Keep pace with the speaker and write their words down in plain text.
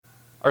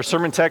Our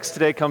sermon text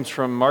today comes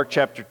from Mark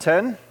chapter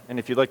 10, and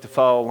if you'd like to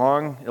follow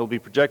along, it'll be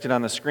projected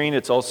on the screen.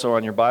 It's also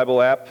on your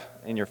Bible app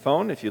in your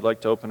phone if you'd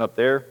like to open up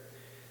there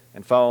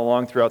and follow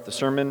along throughout the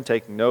sermon,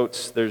 taking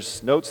notes.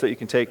 There's notes that you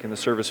can take in the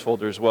service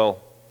folder as well.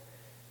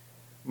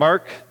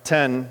 Mark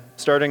 10,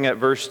 starting at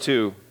verse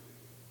 2.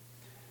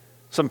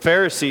 Some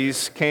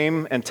Pharisees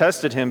came and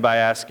tested him by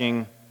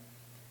asking,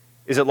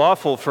 "Is it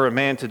lawful for a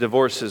man to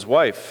divorce his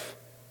wife?"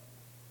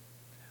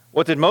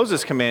 "What did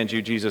Moses command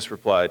you?" Jesus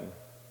replied.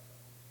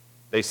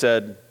 They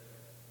said,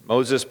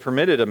 "Moses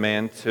permitted a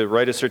man to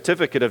write a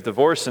certificate of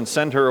divorce and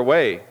send her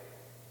away."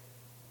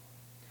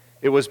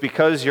 "It was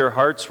because your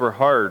hearts were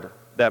hard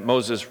that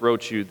Moses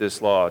wrote you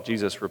this law,"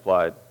 Jesus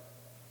replied.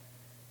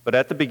 "But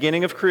at the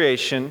beginning of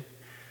creation,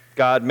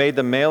 God made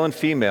them male and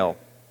female.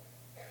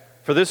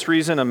 For this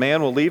reason, a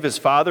man will leave his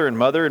father and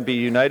mother and be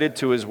united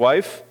to his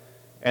wife,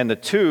 and the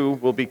two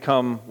will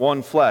become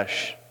one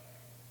flesh.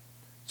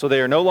 So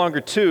they are no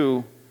longer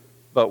two,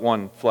 but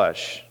one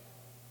flesh.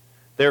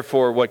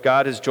 Therefore, what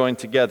God has joined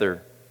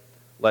together,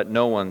 let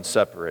no one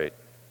separate."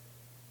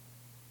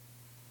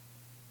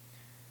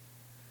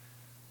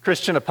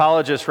 Christian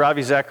apologist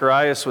Ravi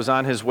Zacharias was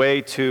on his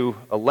way to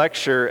a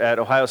lecture at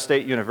Ohio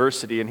State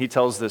University, and he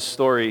tells this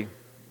story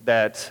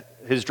that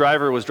his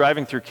driver was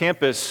driving through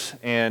campus,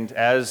 and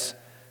as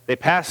they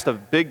passed a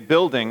big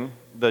building,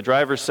 the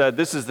driver said,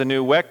 "This is the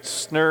new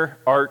Wexner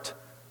Art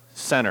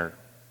Center."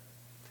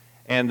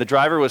 And the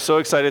driver was so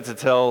excited to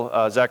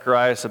tell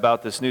Zacharias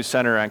about this new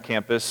center on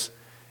campus.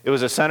 It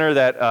was a center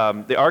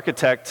that the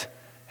architect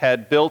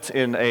had built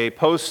in a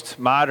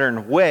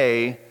postmodern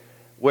way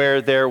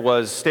where there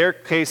was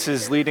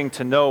staircases leading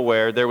to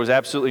nowhere. There was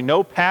absolutely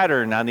no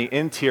pattern on the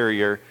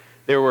interior.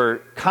 There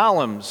were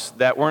columns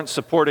that weren't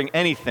supporting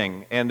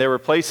anything, and there were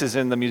places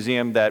in the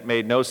museum that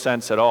made no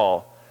sense at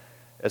all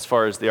as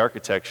far as the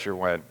architecture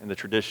went in the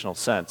traditional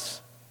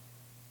sense.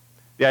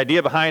 The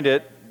idea behind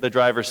it, the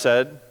driver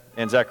said,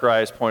 and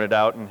Zacharias pointed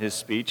out in his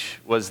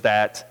speech, was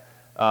that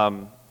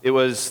it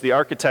was the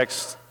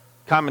architect's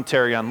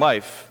commentary on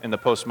life in the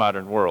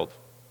postmodern world.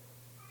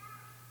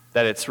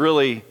 That it's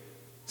really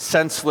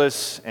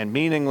senseless and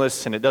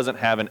meaningless, and it doesn't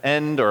have an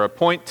end or a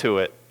point to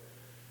it.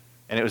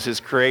 And it was his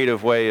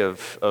creative way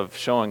of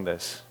showing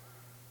this.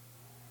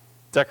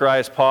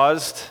 Zacharias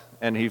paused,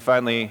 and he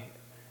finally,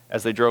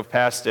 as they drove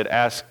past it,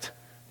 asked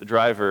the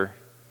driver,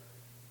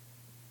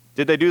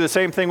 "Did they do the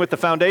same thing with the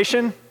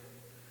foundation?"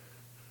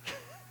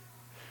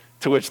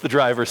 To which the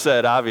driver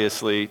said,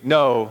 obviously,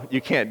 "No, you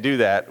can't do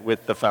that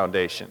with the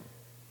foundation."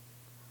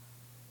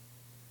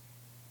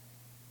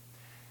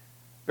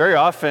 Very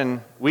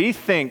often, we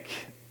think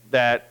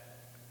that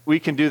we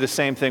can do the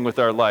same thing with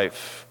our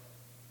life,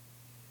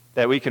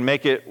 that we can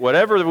make it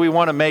whatever we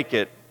want to make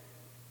it.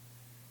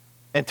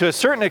 And to a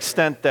certain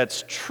extent,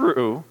 that's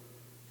true.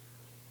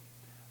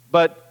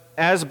 But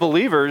as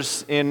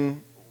believers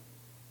in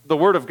the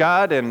Word of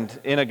God and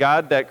in a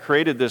God that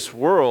created this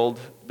world,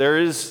 there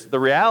is the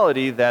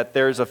reality that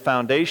there's a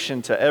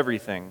foundation to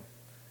everything,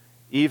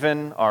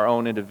 even our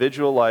own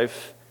individual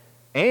life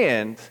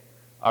and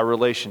our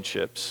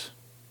relationships.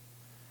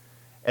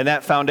 And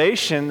that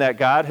foundation that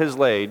God has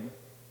laid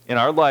in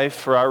our life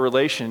for our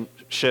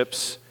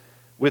relationships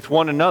with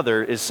one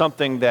another is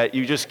something that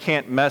you just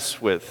can't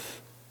mess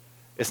with.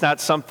 It's not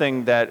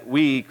something that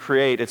we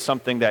create, it's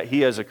something that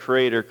He as a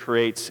creator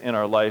creates in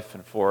our life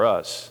and for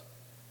us.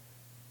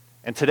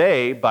 And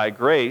today, by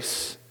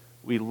grace,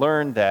 we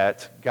learn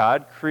that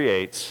God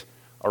creates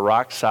a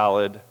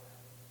rock-solid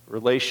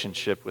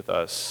relationship with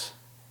us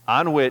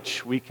on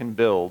which we can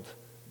build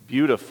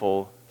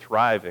beautiful,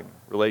 thriving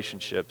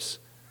relationships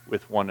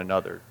with one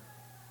another.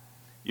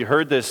 You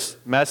heard this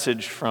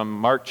message from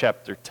Mark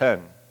chapter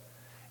 10.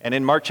 And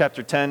in Mark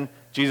chapter 10,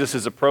 Jesus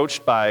is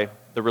approached by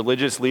the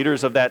religious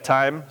leaders of that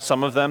time,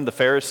 some of them, the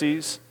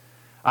Pharisees.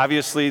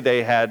 Obviously,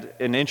 they had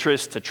an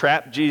interest to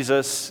trap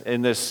Jesus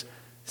in this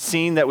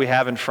scene that we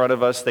have in front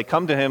of us. They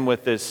come to him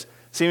with this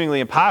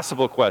seemingly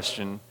impossible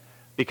question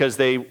because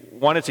they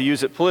wanted to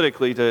use it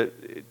politically to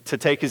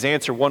take his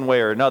answer one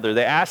way or another.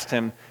 They asked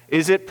him,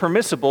 "Is it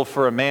permissible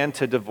for a man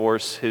to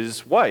divorce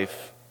his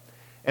wife?"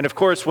 And of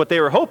course, what they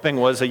were hoping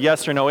was a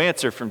yes or no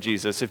answer from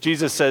Jesus. If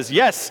Jesus says,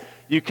 "Yes,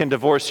 you can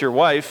divorce your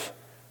wife,"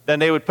 then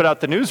they would put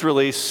out the news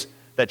release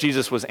that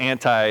Jesus was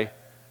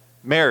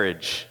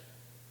anti-marriage.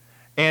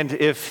 And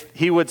if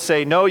he would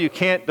say, "No, you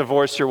can't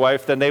divorce your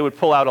wife," then they would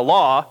pull out a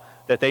law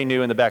that they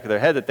knew in the back of their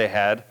head that they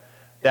had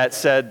that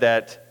said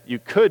that you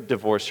could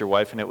divorce your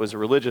wife, and it was a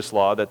religious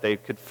law that they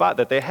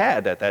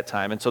had at that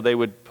time. And so they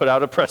would put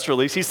out a press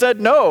release. He said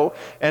no,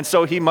 and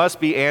so he must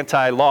be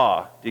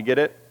anti-law. Do you get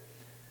it?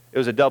 It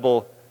was a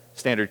double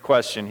standard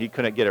question. He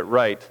couldn't get it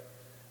right.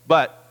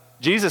 But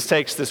Jesus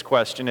takes this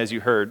question, as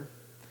you heard,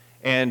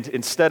 and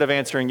instead of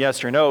answering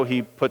yes or no,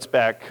 he puts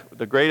back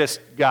the greatest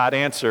God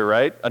answer,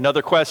 right?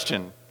 Another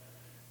question.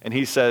 And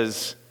he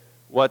says,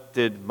 what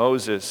did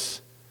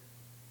Moses'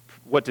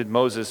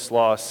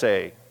 law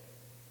say?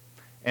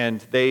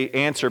 And they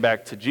answer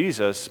back to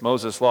Jesus.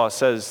 Moses' law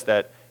says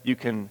that you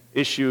can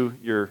issue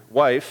your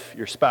wife,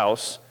 your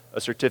spouse, a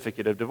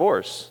certificate of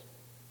divorce.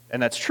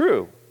 And that's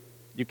true.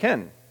 You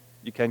can.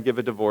 You can give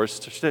a divorce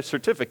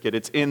certificate.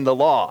 It's in the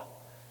law.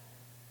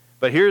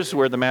 But here's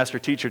where the master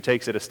teacher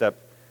takes it a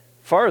step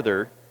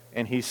farther,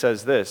 and he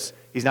says this.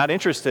 He's not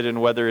interested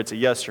in whether it's a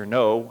yes or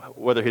no,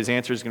 whether his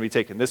answer is going to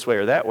be taken this way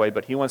or that way,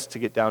 but he wants to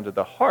get down to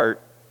the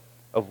heart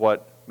of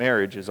what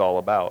marriage is all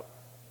about.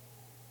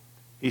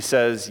 He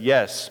says,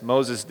 yes,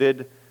 Moses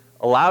did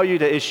allow you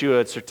to issue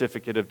a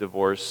certificate of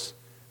divorce,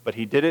 but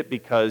he did it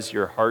because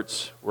your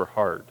hearts were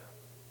hard.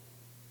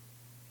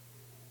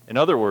 In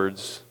other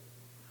words,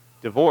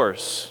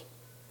 divorce,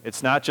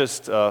 it's not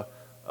just a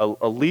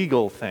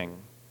legal thing,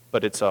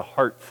 but it's a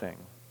heart thing.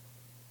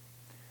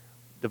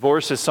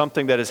 Divorce is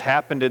something that has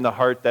happened in the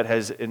heart that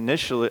has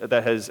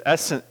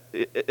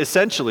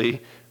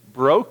essentially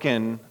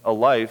broken a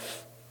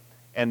life,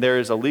 and there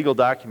is a legal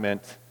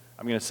document,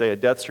 I'm going to say a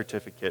death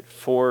certificate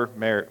for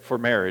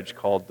marriage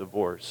called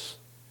divorce.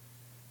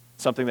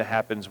 Something that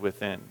happens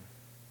within.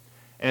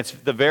 And it's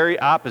the very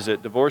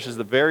opposite. Divorce is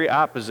the very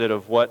opposite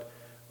of what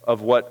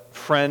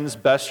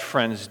best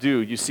friends do.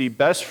 You see,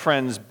 best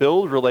friends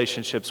build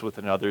relationships with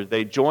another.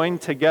 They join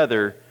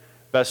together.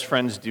 Best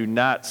friends do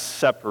not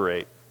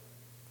separate.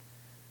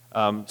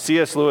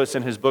 C.S. Lewis,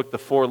 in his book, The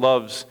Four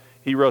Loves,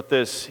 he wrote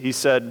this. He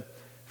said,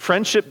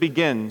 friendship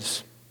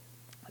begins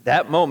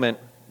that moment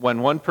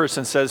when one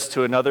person says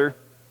to another,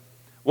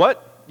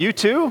 "What, you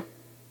too?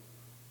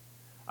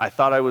 I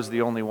thought I was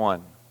the only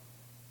one."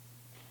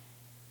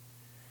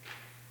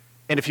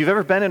 And if you've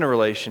ever been in a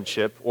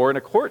relationship or in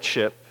a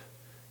courtship,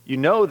 you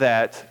know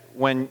that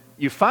when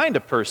you find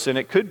a person,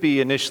 it could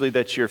be initially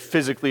that you're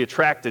physically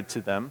attracted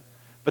to them,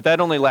 but that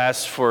only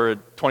lasts for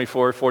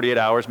 24, 48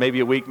 hours, maybe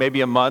a week,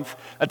 maybe a month,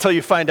 until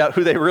you find out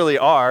who they really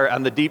are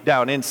on the deep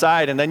down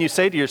inside. And then you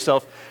say to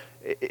yourself,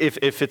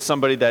 if it's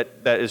somebody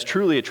that is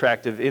truly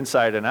attractive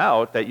inside and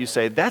out, that you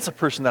say, that's a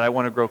person that I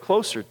want to grow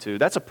closer to.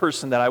 That's a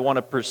person that I want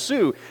to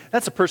pursue.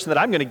 That's a person that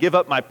I'm going to give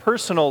up my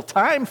personal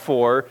time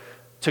for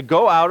to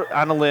go out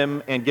on a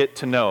limb and get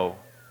to know.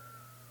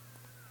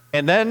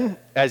 And then,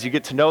 as you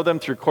get to know them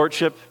through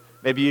courtship,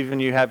 maybe even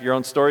you have your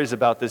own stories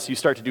about this, you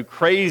start to do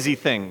crazy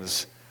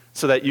things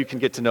so that you can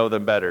get to know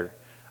them better.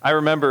 I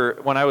remember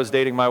when I was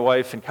dating my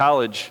wife in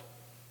college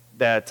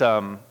that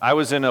I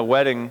was in a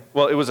wedding.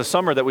 Well, it was a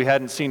summer that we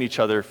hadn't seen each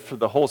other for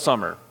the whole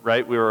summer,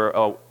 right?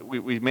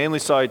 We mainly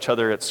saw each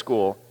other at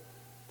school,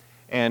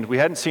 and we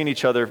hadn't seen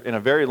each other in a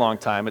very long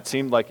time. It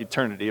seemed like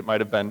eternity. It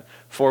might have been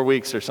 4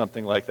 weeks or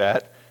something like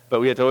that. But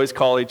we had to always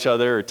call each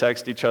other or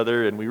text each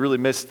other, and we really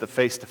missed the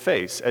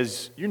face-to-face.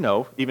 As you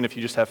know, even if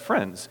you just have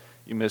friends,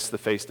 you miss the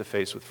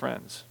face-to-face with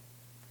friends.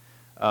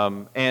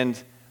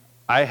 And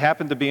I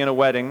happened to be in a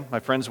wedding, my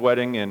friend's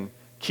wedding in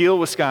Kiel,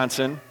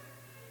 Wisconsin,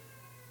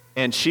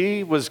 and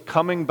she was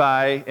coming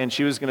by, and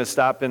she was going to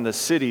stop in the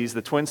cities,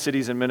 the Twin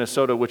Cities in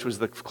Minnesota, which was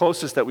the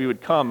closest that we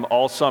would come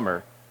all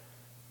summer.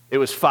 It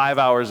was 5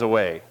 hours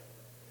away.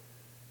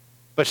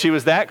 But she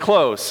was that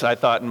close, I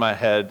thought in my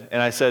head,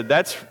 and I said,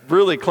 that's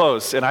really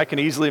close, and I can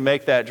easily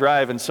make that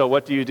drive. And so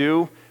what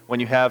do when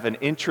you have an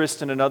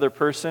interest in another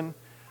person?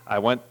 I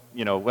went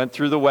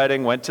through the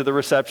wedding, went to the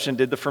reception,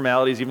 did the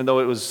formalities, even though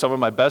it was some of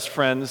my best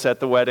friends at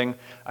the wedding.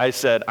 I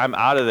said, I'm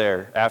out of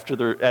there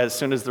as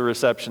soon as the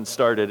reception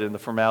started and the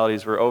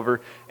formalities were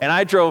over. And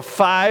I drove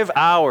 5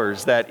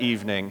 hours that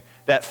evening.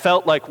 That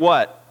felt like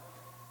what?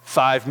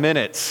 5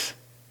 minutes.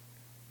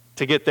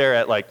 To get there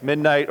at like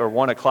midnight or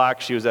 1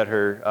 o'clock. She was at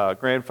her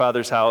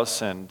grandfather's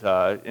house,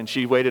 and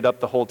she waited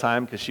up the whole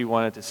time because she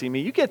wanted to see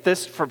me. You get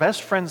this, for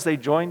best friends, they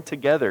join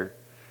together,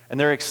 and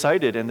they're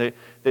excited, and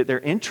they're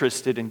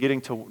interested in getting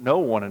to know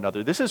one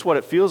another. This is what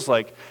it feels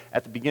like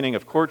at the beginning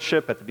of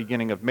courtship, at the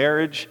beginning of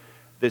marriage,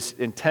 this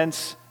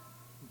intense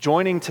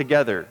joining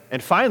together.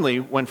 And finally,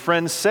 when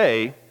friends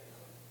say,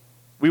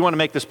 we want to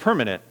make this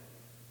permanent,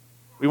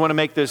 we want to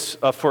make this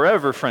a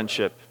forever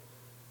friendship,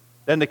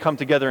 then they come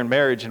together in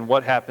marriage, and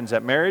what happens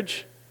at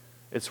marriage?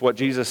 It's what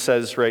Jesus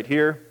says right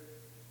here,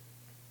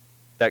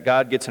 that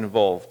God gets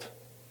involved.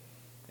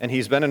 And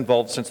he's been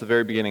involved since the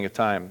very beginning of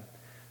time.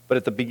 But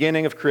at the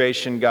beginning of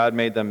creation, God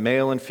made them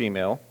male and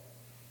female.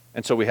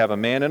 And so we have a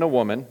man and a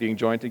woman being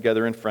joined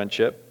together in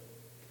friendship.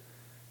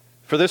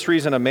 For this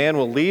reason, a man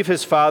will leave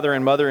his father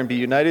and mother and be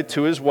united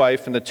to his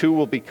wife, and the two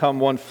will become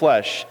one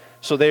flesh.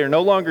 So they are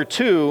no longer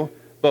two,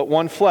 but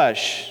one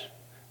flesh.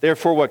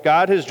 Therefore, what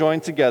God has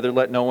joined together,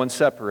 let no one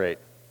separate.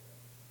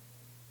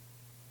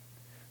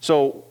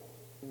 So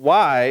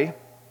why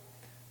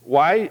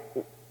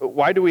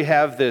do we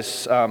have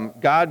this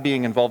God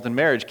being involved in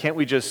marriage? Can't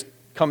we just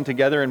come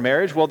together in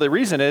marriage? Well, the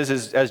reason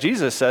is as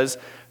Jesus says,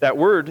 that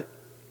word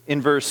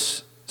in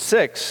verse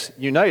 6,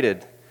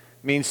 united,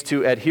 means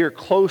to adhere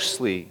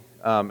closely.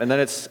 And then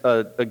it's,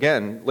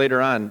 again,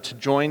 later on, to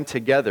join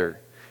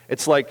together.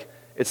 It's like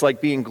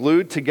being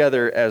glued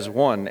together as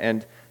one.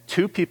 And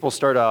two people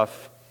start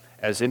off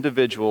as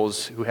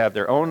individuals who have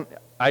their own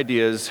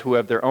ideas, who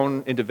have their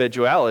own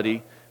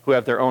individuality, who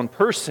have their own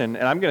person,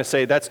 and I'm going to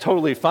say that's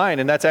totally fine,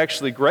 and that's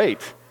actually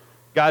great.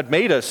 God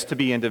made us to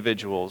be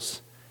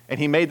individuals, And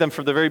he made them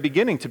from the very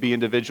beginning to be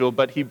individual,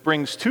 but he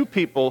brings two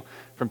people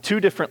from two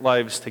different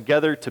lives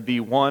together to be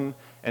one.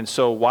 And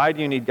so why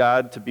do you need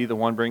God to be the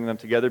one bringing them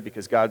together?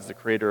 Because God's the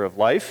creator of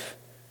life.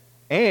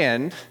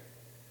 And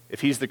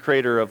if he's the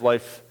creator of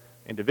life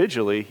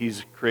individually,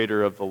 he's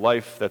creator of the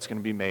life that's going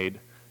to be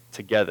made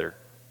together.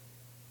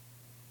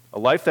 A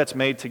life that's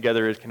made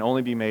together can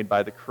only be made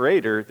by the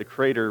creator. The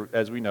creator,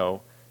 as we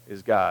know,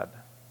 is God.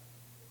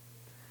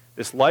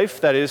 This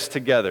life that is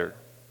together,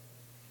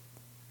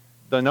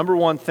 the number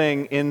one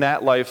thing in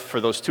that life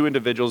for those two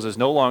individuals is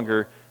no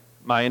longer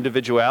my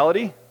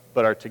individuality,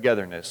 but our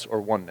togetherness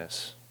or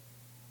oneness.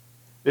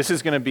 This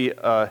is going to be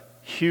a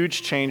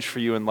huge change for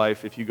you in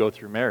life if you go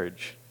through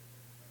marriage.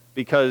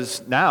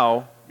 Because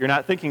now you're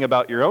not thinking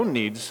about your own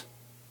needs,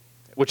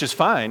 which is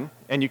fine,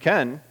 and you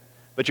can,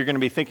 but you're going to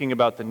be thinking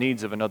about the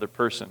needs of another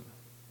person.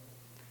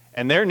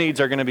 And their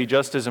needs are going to be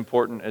just as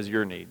important as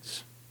your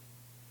needs.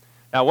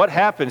 Now, what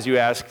happens, you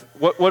ask,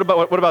 what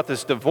about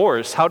this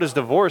divorce? How does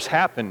divorce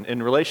happen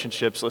in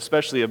relationships,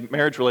 especially a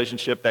marriage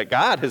relationship that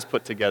God has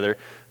put together?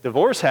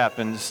 Divorce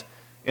happens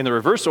in the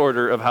reverse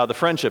order of how the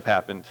friendship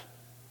happened.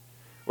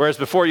 Whereas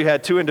before you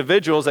had two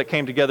individuals that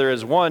came together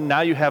as one,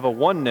 now you have a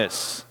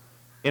oneness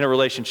in a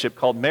relationship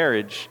called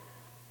marriage.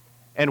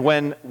 And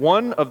when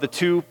one of the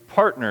two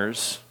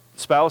partners,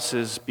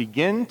 spouses,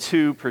 begin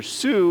to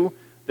pursue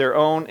their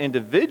own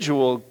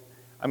individual,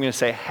 I'm going to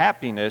say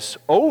happiness,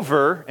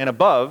 over and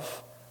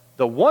above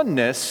the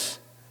oneness,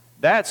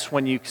 that's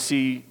when you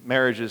see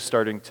marriages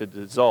starting to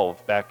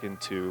dissolve back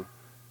into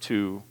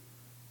two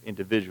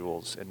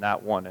individuals and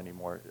not one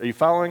anymore. Are you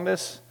following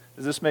this?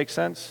 Does this make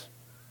sense?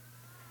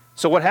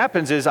 So what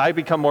happens is I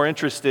become more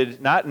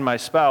interested not in my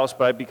spouse,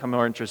 but I become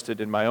more interested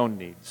in my own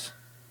needs.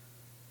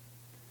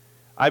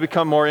 I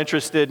become more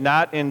interested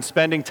not in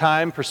spending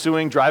time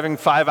pursuing driving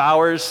 5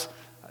 hours.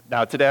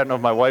 Now, today, I don't know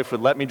if my wife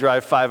would let me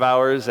drive 5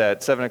 hours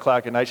at 7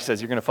 o'clock at night. She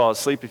says, you're going to fall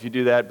asleep if you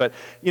do that. But,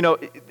 you know,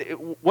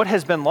 what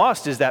has been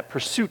lost is that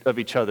pursuit of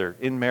each other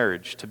in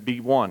marriage, to be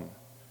one.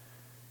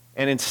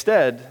 And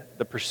instead,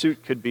 the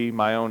pursuit could be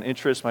my own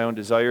interests, my own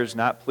desires,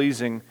 not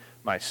pleasing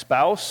my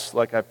spouse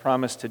like I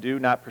promised to do,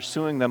 not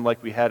pursuing them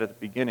like we had at the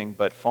beginning,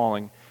 but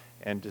falling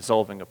and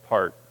dissolving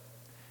apart.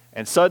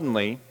 And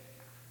suddenly,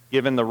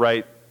 given the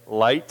right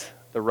light,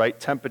 the right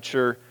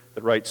temperature,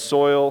 the right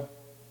soil,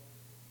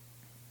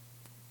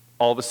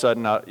 all of a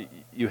sudden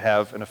you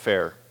have an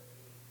affair.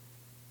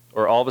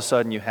 Or all of a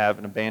sudden you have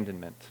an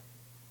abandonment.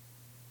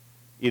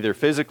 Either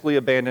physically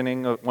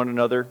abandoning one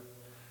another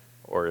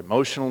or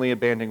emotionally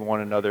abandoning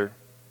one another.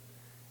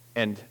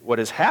 And what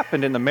has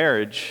happened in the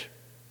marriage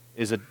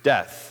is a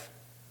death,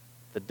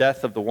 the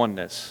death of the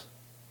oneness.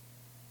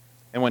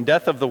 And when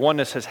death of the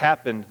oneness has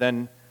happened,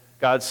 then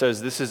God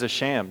says, this is a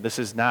sham. This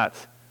is not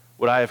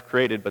what I have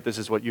created, but this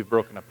is what you've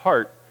broken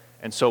apart.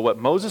 And so what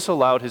Moses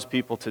allowed his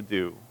people to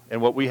do, and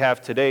what we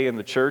have today in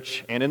the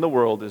church and in the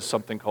world, is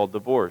something called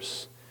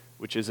divorce,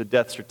 which is a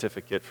death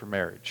certificate for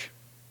marriage.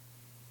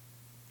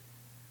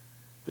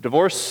 The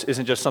divorce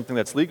isn't just something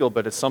that's legal,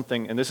 but it's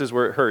something, and this is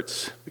where it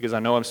hurts, because I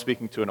know I'm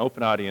speaking to an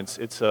open audience,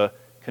 it's a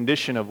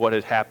condition of what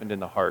had happened in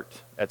the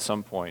heart at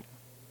some point.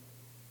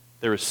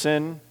 There is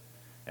sin,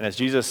 and as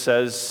Jesus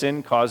says,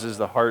 sin causes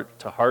the heart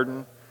to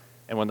harden,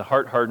 and when the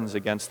heart hardens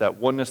against that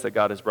oneness that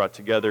God has brought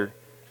together,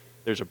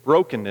 there's a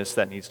brokenness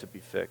that needs to be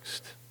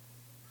fixed.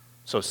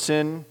 So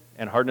sin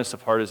and hardness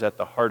of heart is at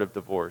the heart of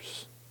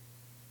divorce.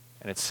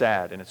 And it's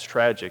sad, and it's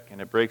tragic,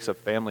 and it breaks up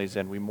families,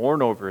 and we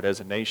mourn over it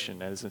as a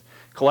nation,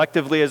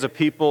 collectively as a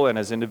people, and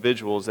as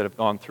individuals that have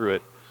gone through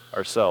it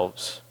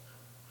ourselves.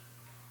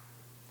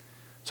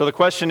 So the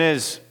question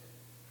is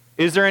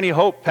there any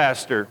hope,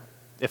 Pastor?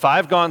 If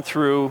I've gone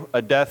through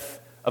a death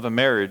of a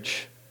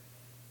marriage,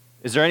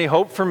 is there any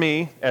hope for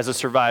me as a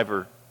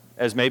survivor,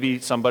 as maybe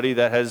somebody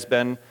that has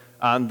been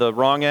on the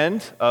wrong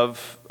end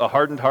of a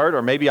hardened heart,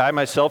 or maybe I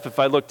myself, if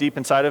I look deep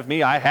inside of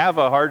me, I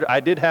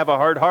did have a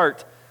hard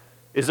heart.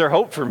 Is there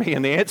hope for me?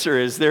 And the answer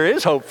is there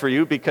is hope for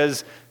you,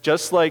 because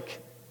just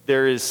like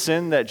there is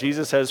sin that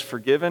Jesus has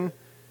forgiven,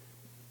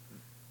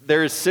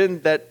 there is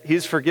sin that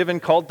he's forgiven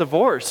called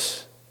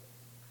divorce,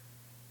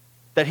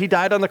 that he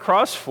died on the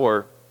cross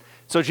for.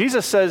 So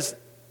Jesus says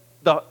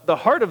the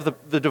heart of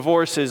the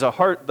divorce is a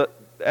heart,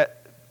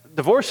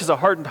 divorce is a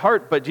hardened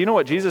heart, but do you know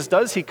what Jesus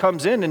does? He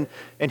comes in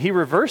and he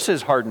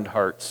reverses hardened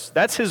hearts.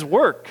 That's his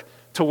work,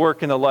 to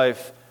work in the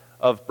life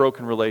of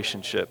broken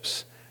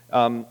relationships.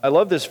 I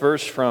love this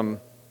verse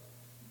from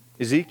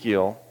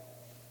Ezekiel.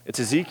 It's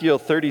Ezekiel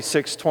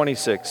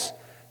 36:26.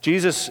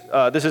 Jesus,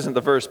 this isn't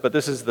the verse, but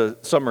this is the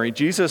summary.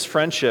 Jesus'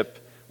 friendship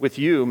with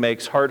you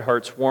makes hard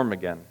hearts warm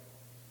again.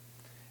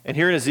 And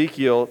here in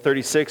Ezekiel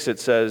 36 it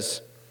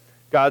says,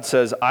 God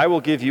says, I will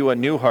give you a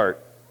new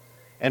heart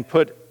and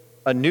put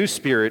a new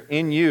spirit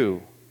in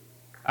you.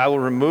 I will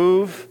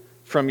remove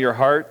from your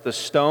heart the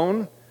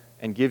stone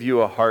and give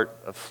you a heart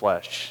of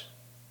flesh.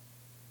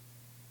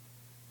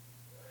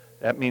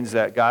 That means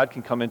that God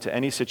can come into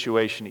any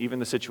situation, even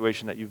the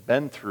situation that you've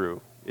been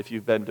through, if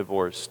you've been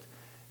divorced,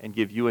 and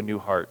give you a new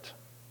heart,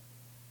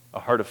 a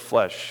heart of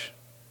flesh,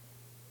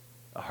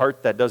 a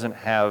heart that doesn't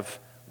have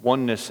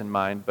oneness in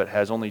mind, but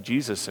has only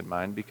Jesus in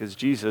mind, because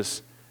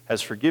Jesus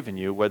has forgiven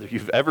you, whether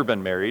you've ever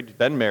been married,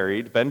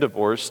 been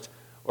divorced,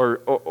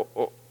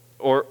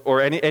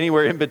 or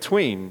anywhere in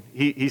between.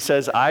 He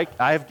says, I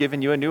have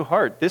given you a new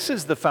heart. This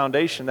is the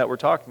foundation that we're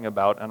talking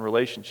about on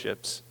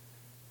relationships.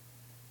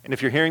 And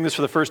if you're hearing this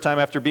for the first time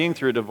after being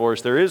through a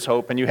divorce, there is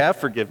hope, and you have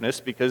forgiveness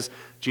because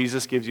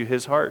Jesus gives you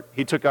his heart.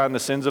 He took on the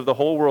sins of the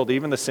whole world,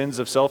 even the sins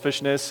of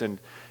selfishness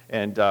and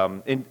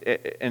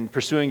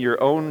pursuing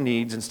your own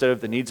needs instead of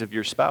the needs of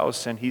your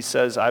spouse. And he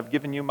says, I've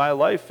given you my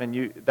life,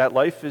 and that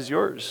life is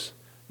yours,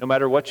 no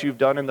matter what you've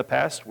done in the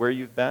past, where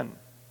you've been.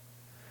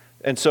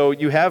 And so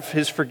you have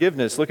his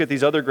forgiveness. Look at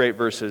these other great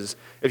verses.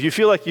 If you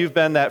feel like you've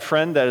been that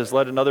friend that has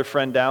let another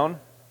friend down,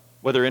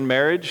 whether in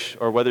marriage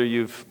or whether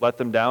you've let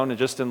them down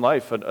just in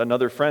life,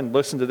 another friend,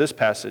 listen to this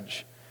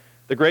passage.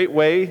 The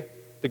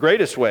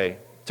greatest way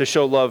to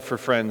show love for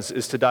friends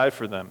is to die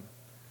for them.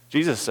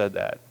 Jesus said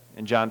that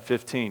in John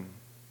 15.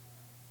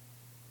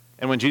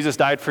 And when Jesus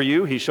died for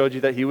you, he showed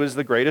you that he was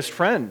the greatest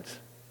friend,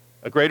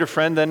 a greater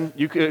friend than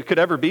you could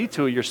ever be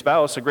to your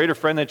spouse, a greater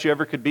friend that you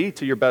ever could be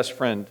to your best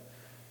friend.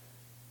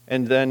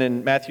 And then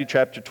in Matthew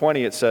chapter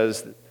 20, it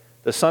says,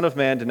 the Son of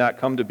Man did not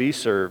come to be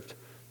served,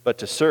 but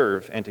to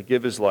serve and to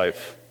give his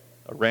life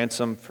a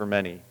ransom for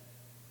many.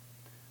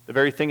 The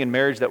very thing in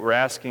marriage that we're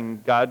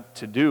asking God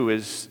to do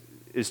is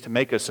to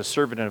make us a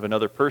servant of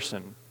another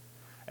person.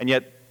 And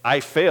yet I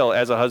fail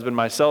as a husband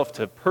myself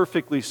to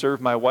perfectly serve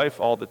my wife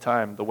all the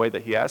time the way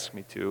that he asks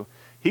me to.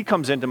 He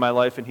comes into my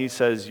life and he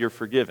says, you're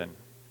forgiven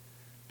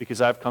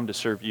because I've come to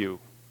serve you.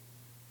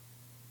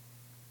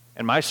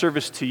 And my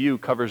service to you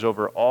covers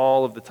over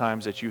all of the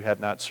times that you have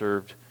not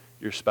served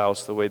your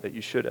spouse the way that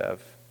you should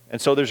have. And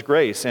so there's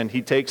grace, and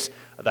he takes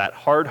that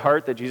hard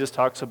heart that Jesus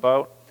talks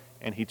about,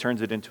 and he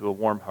turns it into a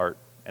warm heart.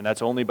 And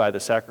that's only by the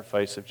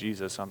sacrifice of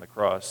Jesus on the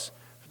cross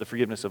for the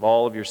forgiveness of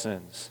all of your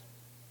sins.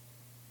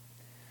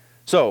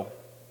 So,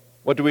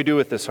 what do we do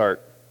with this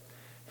heart?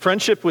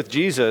 Friendship with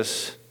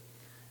Jesus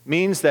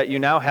means that you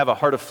now have a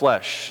heart of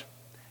flesh.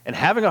 And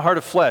having a heart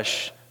of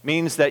flesh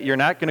means that you're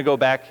not going to go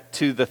back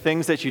to the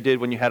things that you did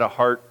when you had a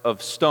heart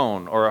of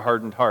stone or a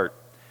hardened heart.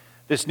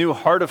 This new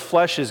heart of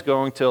flesh is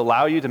going to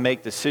allow you to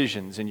make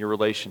decisions in your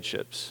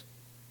relationships.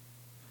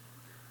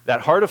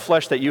 That heart of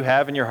flesh that you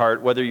have in your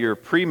heart, whether you're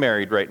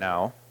pre-married right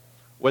now,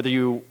 whether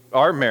you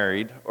are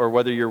married, or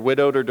whether you're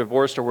widowed or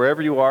divorced, or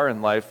wherever you are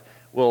in life,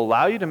 will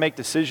allow you to make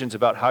decisions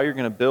about how you're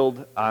going to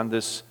build on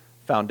this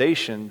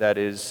foundation that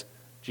is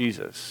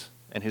Jesus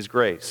and his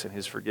grace and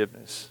his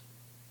forgiveness.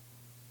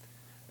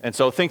 And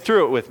so think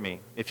through it with me.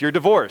 If you're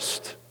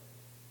divorced,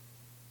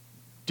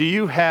 do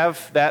you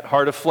have that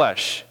heart of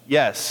flesh?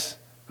 Yes.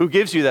 Who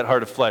gives you that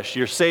heart of flesh?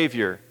 Your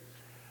Savior.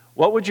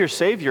 What would your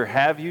Savior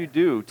have you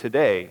do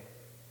today?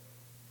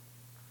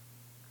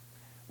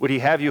 Would he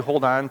have you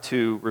hold on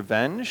to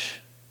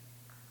revenge?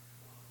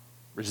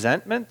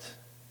 Resentment?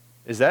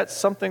 Is that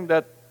something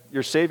that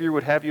your Savior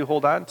would have you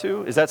hold on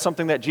to? Is that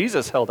something that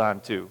Jesus held on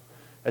to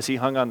as he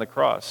hung on the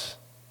cross?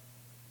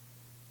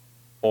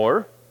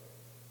 Or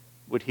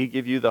would he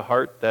give you the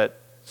heart that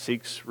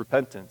seeks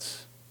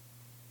repentance,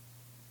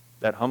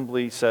 that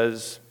humbly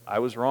says, I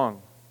was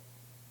wrong,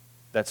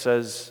 that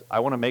says, I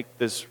want to make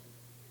this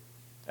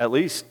at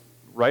least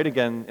right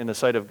again in the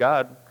sight of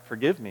God.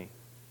 Forgive me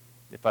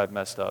if I've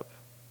messed up.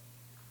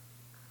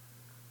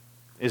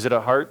 Is it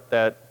a heart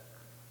that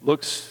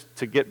looks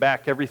to get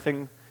back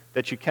everything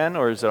that you can,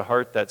 or is it a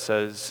heart that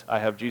says, I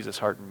have Jesus'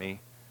 heart in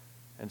me,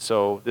 and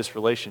so this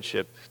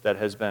relationship that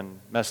has been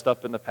messed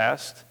up in the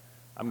past,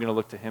 I'm going to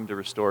look to him to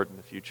restore it in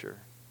the future.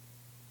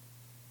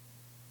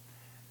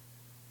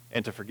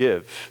 And to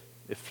forgive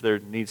if there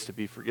needs to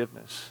be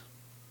forgiveness.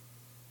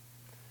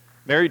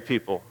 Married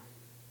people,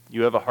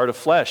 you have a heart of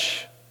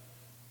flesh.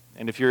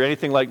 And if you're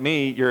anything like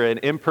me, you're an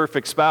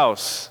imperfect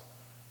spouse.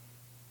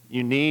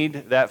 You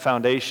need that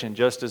foundation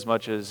just as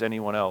much as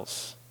anyone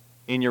else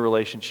in your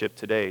relationship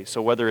today.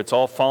 So whether it's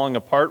all falling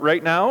apart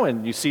right now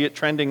and you see it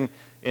trending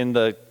in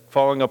the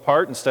falling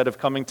apart instead of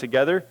coming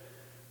together,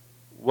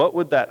 what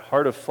would that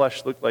heart of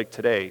flesh look like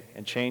today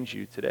and change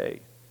you today?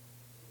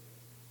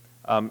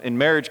 In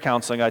marriage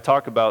counseling, I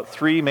talk about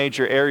 3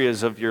 major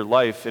areas of your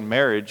life in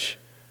marriage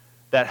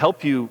that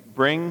help you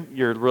bring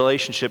your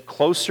relationship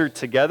closer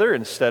together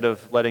instead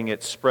of letting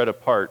it spread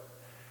apart.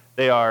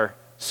 They are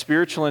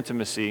spiritual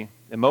intimacy,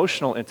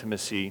 emotional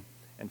intimacy,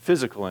 and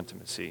physical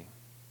intimacy.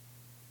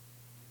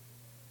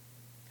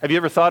 Have you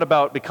ever thought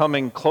about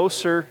becoming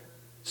closer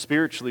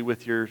spiritually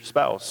with your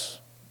spouse,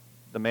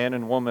 the man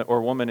and woman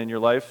or woman in your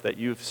life that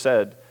you've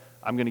said,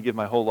 I'm going to give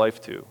my whole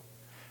life to?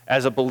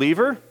 As a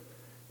believer,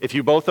 if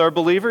you both are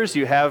believers,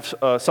 you have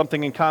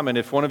something in common.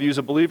 If one of you is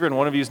a believer and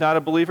one of you is not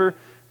a believer,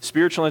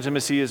 spiritual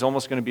intimacy is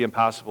almost going to be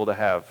impossible to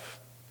have.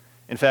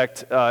 In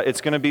fact,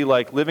 it's going to be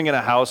like living in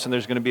a house and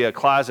there's going to be a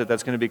closet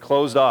that's going to be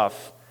closed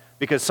off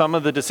because some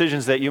of the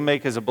decisions that you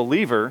make as a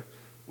believer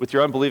with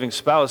your unbelieving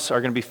spouse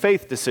are going to be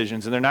faith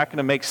decisions, and they're not going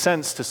to make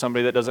sense to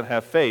somebody that doesn't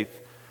have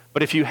faith.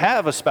 But if you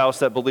have a spouse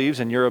that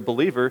believes and you're a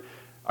believer,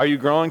 are you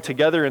growing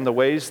together in the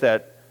ways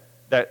that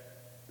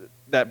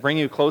that bring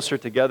you closer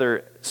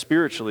together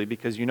spiritually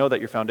because you know that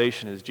your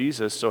foundation is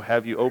Jesus. So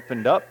have you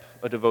opened up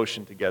a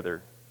devotion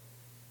together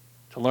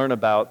to learn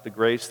about the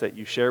grace that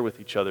you share with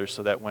each other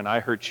so that when I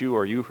hurt you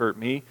or you hurt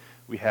me,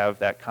 we have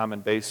that common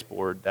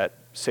baseboard, that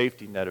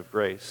safety net of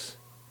grace?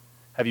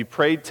 Have you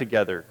prayed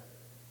together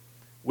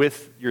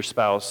with your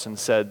spouse and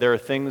said, there are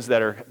things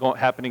that are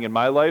happening in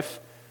my life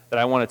that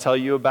I want to tell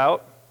you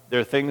about. There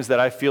are things that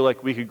I feel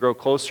like we could grow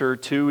closer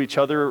to each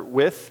other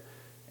with,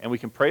 and we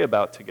can pray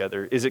about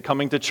together. Is it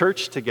coming to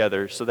church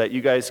together so that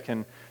you guys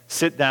can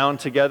sit down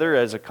together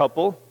as a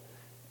couple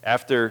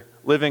after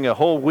living a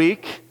whole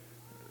week,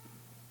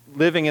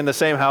 living in the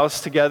same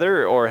house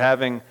together, or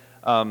having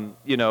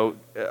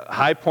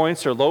high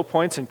points or low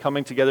points, and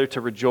coming together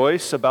to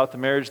rejoice about the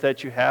marriage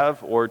that you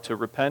have or to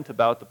repent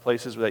about the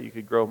places that you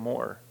could grow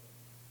more?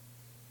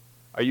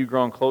 Are you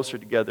growing closer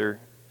together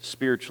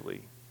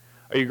spiritually?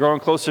 Are you growing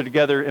closer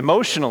together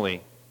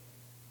emotionally?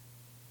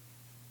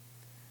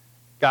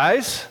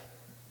 Guys,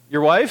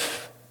 your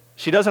wife,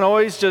 she doesn't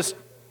always just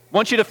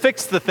want you to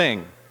fix the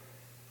thing.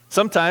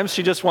 Sometimes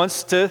she just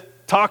wants to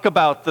talk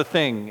about the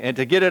thing and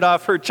to get it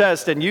off her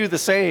chest, and you the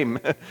same.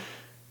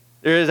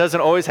 There doesn't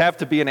always have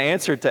to be an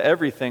answer to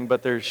everything,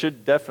 but there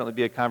should definitely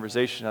be a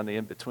conversation on the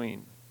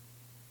in-between.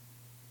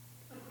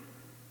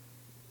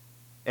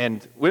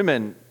 And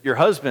women, your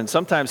husband,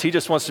 sometimes he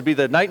just wants to be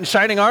the knight in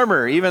shining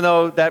armor, even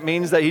though that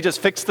means that he just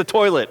fixed the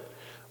toilet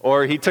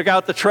or he took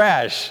out the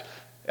trash.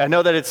 I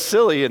know that it's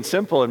silly and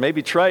simple and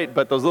maybe trite,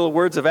 but those little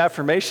words of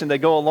affirmation, they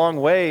go a long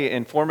way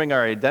in forming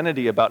our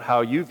identity about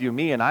how you view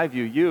me and I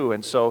view you.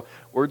 And so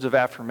words of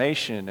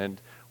affirmation and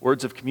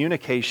words of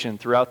communication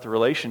throughout the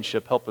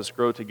relationship help us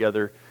grow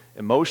together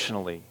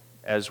emotionally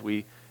as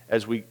we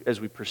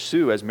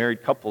pursue as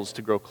married couples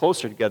to grow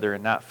closer together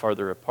and not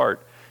farther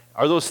apart.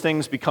 Are those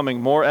things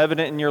becoming more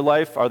evident in your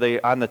life? Are they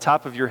on the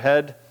top of your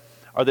head?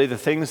 Are they the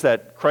things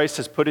that Christ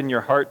has put in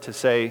your heart to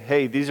say,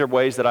 hey, these are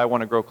ways that I want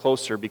to grow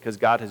closer because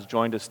God has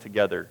joined us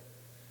together?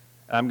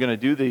 And I'm going to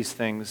do these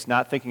things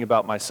not thinking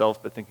about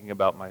myself, but thinking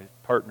about my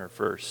partner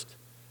first.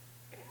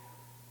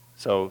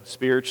 So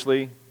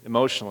spiritually,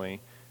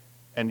 emotionally,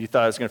 and you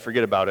thought I was going to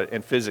forget about it,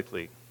 and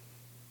physically.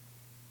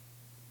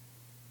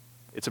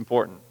 It's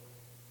important.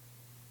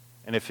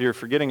 And if you're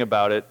forgetting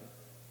about it,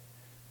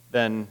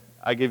 then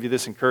I give you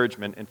this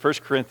encouragement. In 1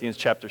 Corinthians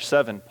chapter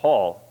 7,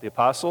 Paul, the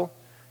apostle,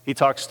 he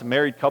talks to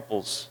married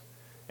couples,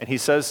 and he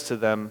says to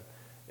them,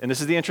 and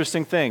this is the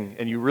interesting thing,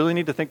 and you really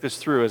need to think this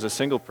through as a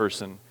single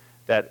person,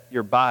 that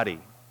your body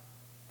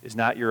is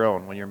not your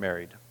own when you're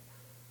married.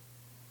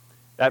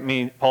 That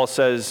means, Paul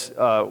says,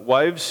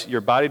 wives,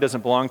 your body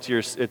doesn't belong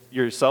to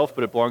yourself,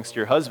 but it belongs to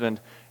your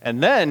husband.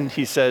 And then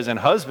he says, and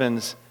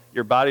husbands,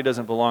 your body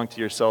doesn't belong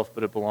to yourself,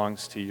 but it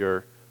belongs to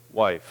your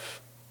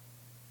wife.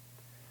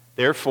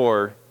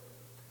 Therefore,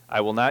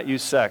 I will not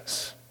use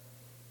sex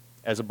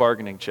as a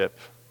bargaining chip.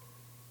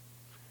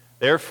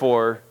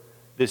 Therefore,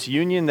 this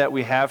union that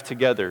we have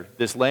together,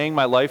 this laying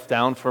my life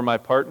down for my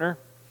partner,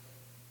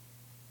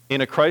 in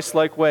a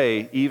Christ-like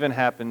way, even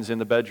happens in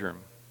the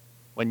bedroom.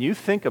 When you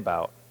think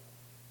about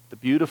the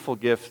beautiful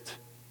gift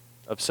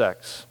of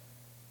sex,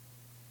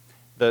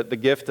 the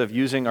gift of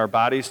using our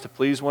bodies to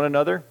please one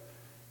another,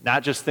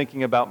 not just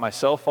thinking about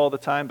myself all the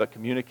time, but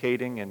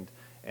communicating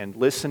and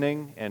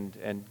listening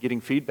and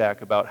getting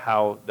feedback about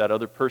how that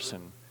other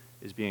person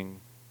is being,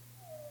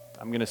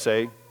 I'm going to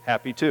say,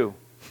 happy too.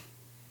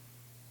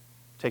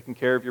 Taking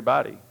care of your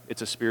body.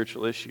 It's a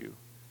spiritual issue.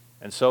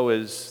 And so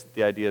is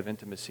the idea of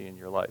intimacy in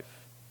your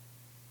life.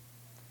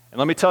 And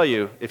let me tell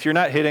you, if you're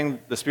not hitting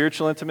the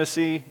spiritual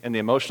intimacy and the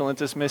emotional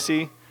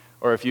intimacy,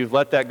 or if you've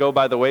let that go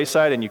by the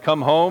wayside and you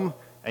come home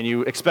and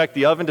you expect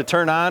the oven to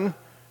turn on,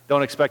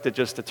 don't expect it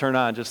just to turn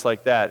on just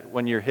like that.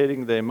 When you're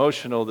hitting the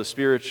emotional, the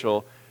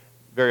spiritual,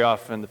 very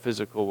often the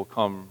physical will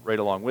come right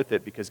along with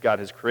it because God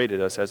has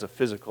created us as a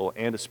physical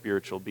and a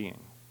spiritual being.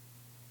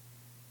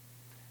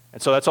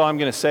 And so that's all I'm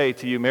going to say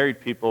to you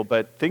married people,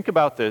 but think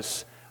about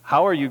this.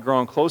 How are you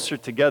growing closer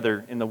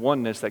together in the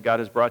oneness that God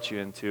has brought you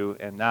into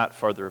and not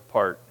farther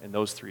apart in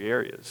those three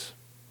areas?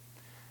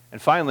 And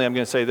finally, I'm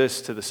going to say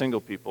this to the single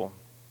people.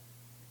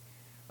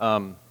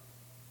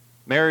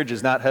 Marriage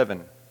is not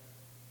heaven,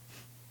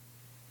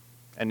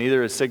 and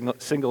neither is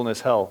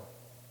singleness hell.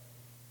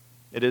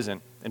 It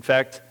isn't. In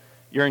fact,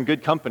 you're in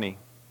good company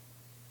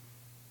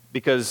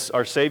because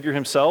our Savior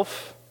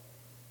himself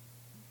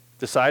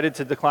decided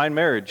to decline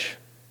marriage.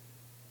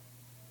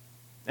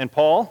 And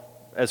Paul,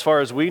 as far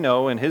as we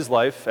know in his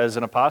life as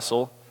an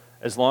apostle,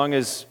 as long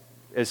as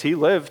he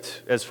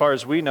lived, as far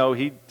as we know,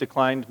 he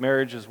declined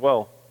marriage as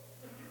well.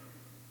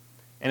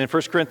 And in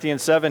 1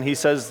 Corinthians 7, he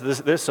says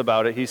this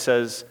about it. He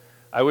says,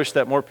 I wish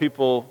that more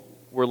people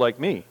were like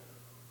me.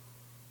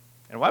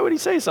 And why would he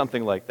say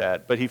something like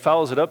that? But he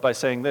follows it up by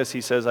saying this. He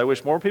says, I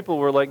wish more people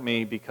were like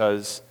me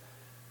because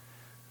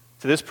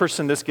to this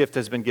person this gift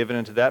has been given,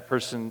 and to that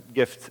person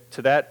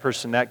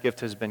that gift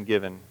has been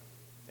given.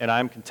 And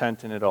I'm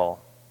content in it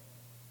all.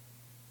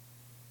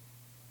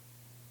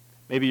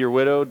 Maybe you're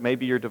widowed,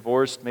 maybe you're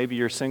divorced, maybe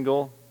you're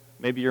single,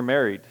 maybe you're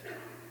married.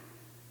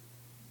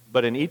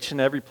 But in each and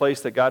every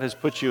place that God has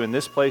put you in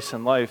this place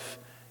in life,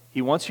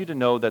 he wants you to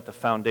know that the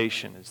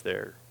foundation is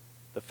there.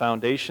 The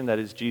foundation that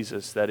is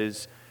Jesus, that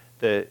is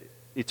the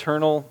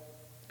eternal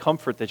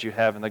comfort that you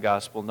have in the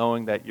gospel,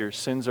 knowing that your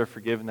sins are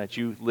forgiven, that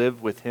you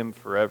live with him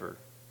forever.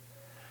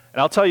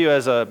 And I'll tell you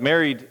as a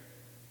married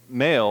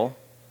male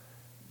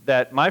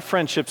that my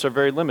friendships are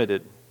very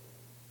limited.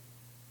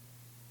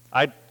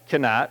 I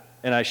cannot,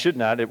 and I should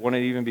not, it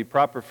wouldn't even be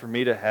proper for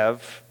me to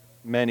have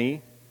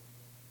many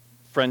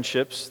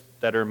friendships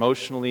that are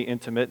emotionally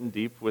intimate and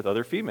deep with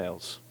other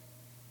females.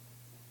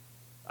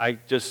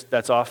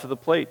 That's off of the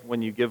plate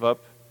when you give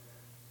up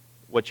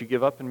what you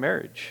give up in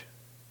marriage.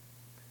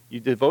 You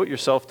devote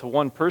yourself to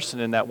one person,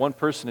 and that one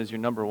person is your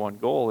number one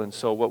goal. And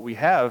so what we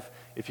have,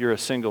 if you're a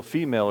single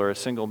female or a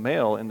single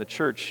male in the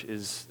church,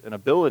 is an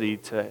ability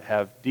to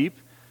have deep,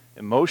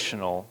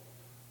 emotional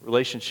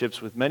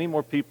relationships with many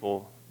more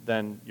people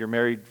than your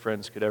married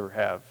friends could ever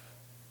have.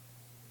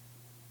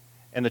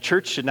 And the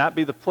church should not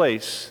be the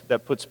place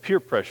that puts peer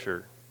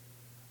pressure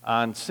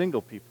on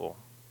single people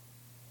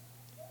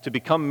to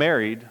become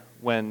married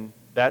when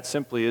that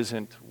simply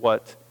isn't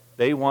what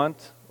they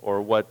want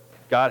or what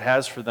God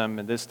has for them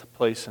in this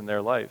place in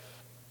their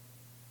life.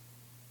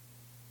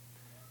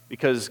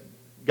 Because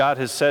God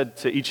has said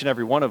to each and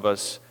every one of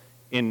us,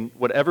 in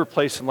whatever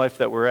place in life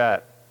that we're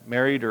at,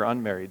 married or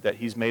unmarried, that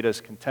he's made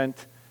us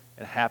content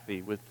and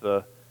happy with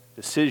the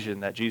decision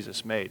that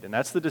Jesus made. And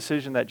that's the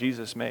decision that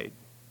Jesus made,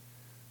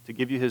 to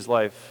give you his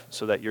life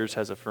so that yours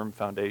has a firm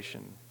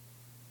foundation,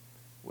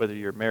 whether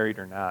you're married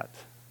or not.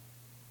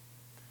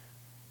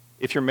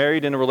 If you're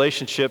married in a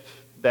relationship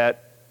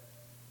that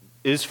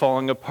is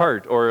falling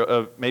apart,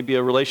 or maybe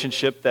a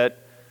relationship that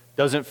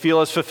doesn't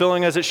feel as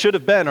fulfilling as it should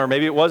have been, or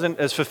maybe it wasn't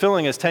as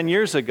fulfilling as 10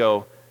 years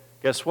ago,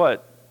 guess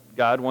what?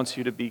 God wants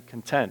you to be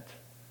content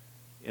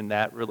in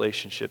that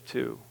relationship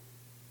too.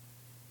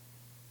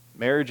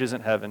 Marriage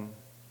isn't heaven.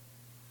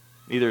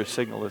 Neither is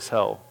signal is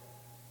hell.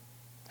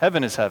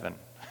 Heaven is heaven.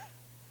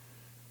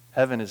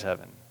 Heaven is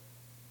heaven.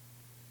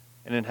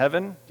 And in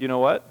heaven, do you know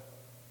what?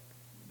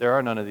 There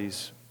are none of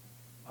these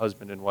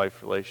husband and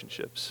wife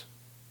relationships.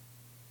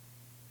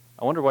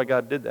 I wonder why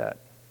God did that.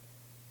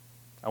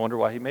 I wonder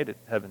why he made it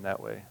heaven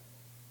that way.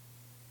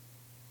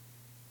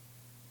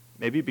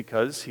 Maybe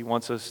because he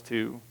wants us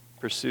to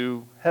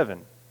pursue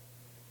heaven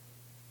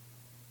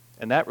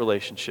and that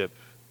relationship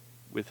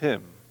with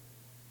him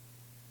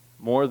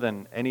more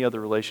than any other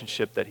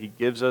relationship that he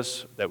gives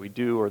us, that we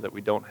do or that we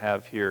don't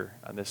have here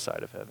on this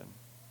side of heaven.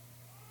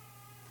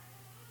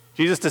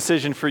 Jesus'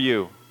 decision for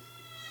you.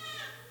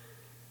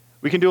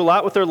 We can do a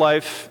lot with our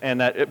life,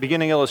 and that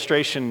beginning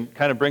illustration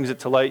kind of brings it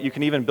to light. You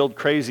can even build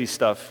crazy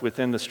stuff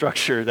within the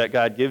structure that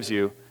God gives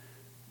you,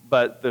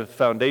 but the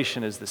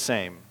foundation is the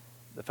same.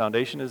 The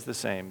foundation is the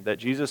same, that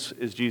Jesus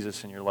is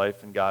Jesus in your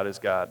life and God is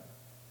God.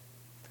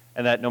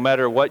 And that no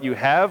matter what you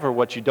have or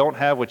what you don't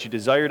have, what you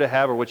desire to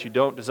have or what you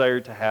don't desire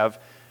to have,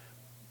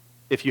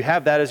 if you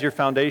have that as your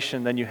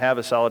foundation, then you have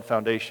a solid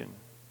foundation.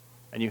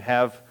 And you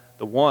have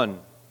the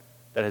one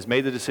that has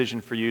made the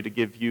decision for you to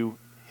give you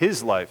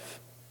his life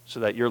so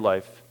that your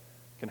life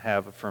can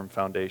have a firm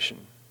foundation.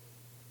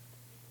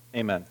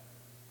 Amen.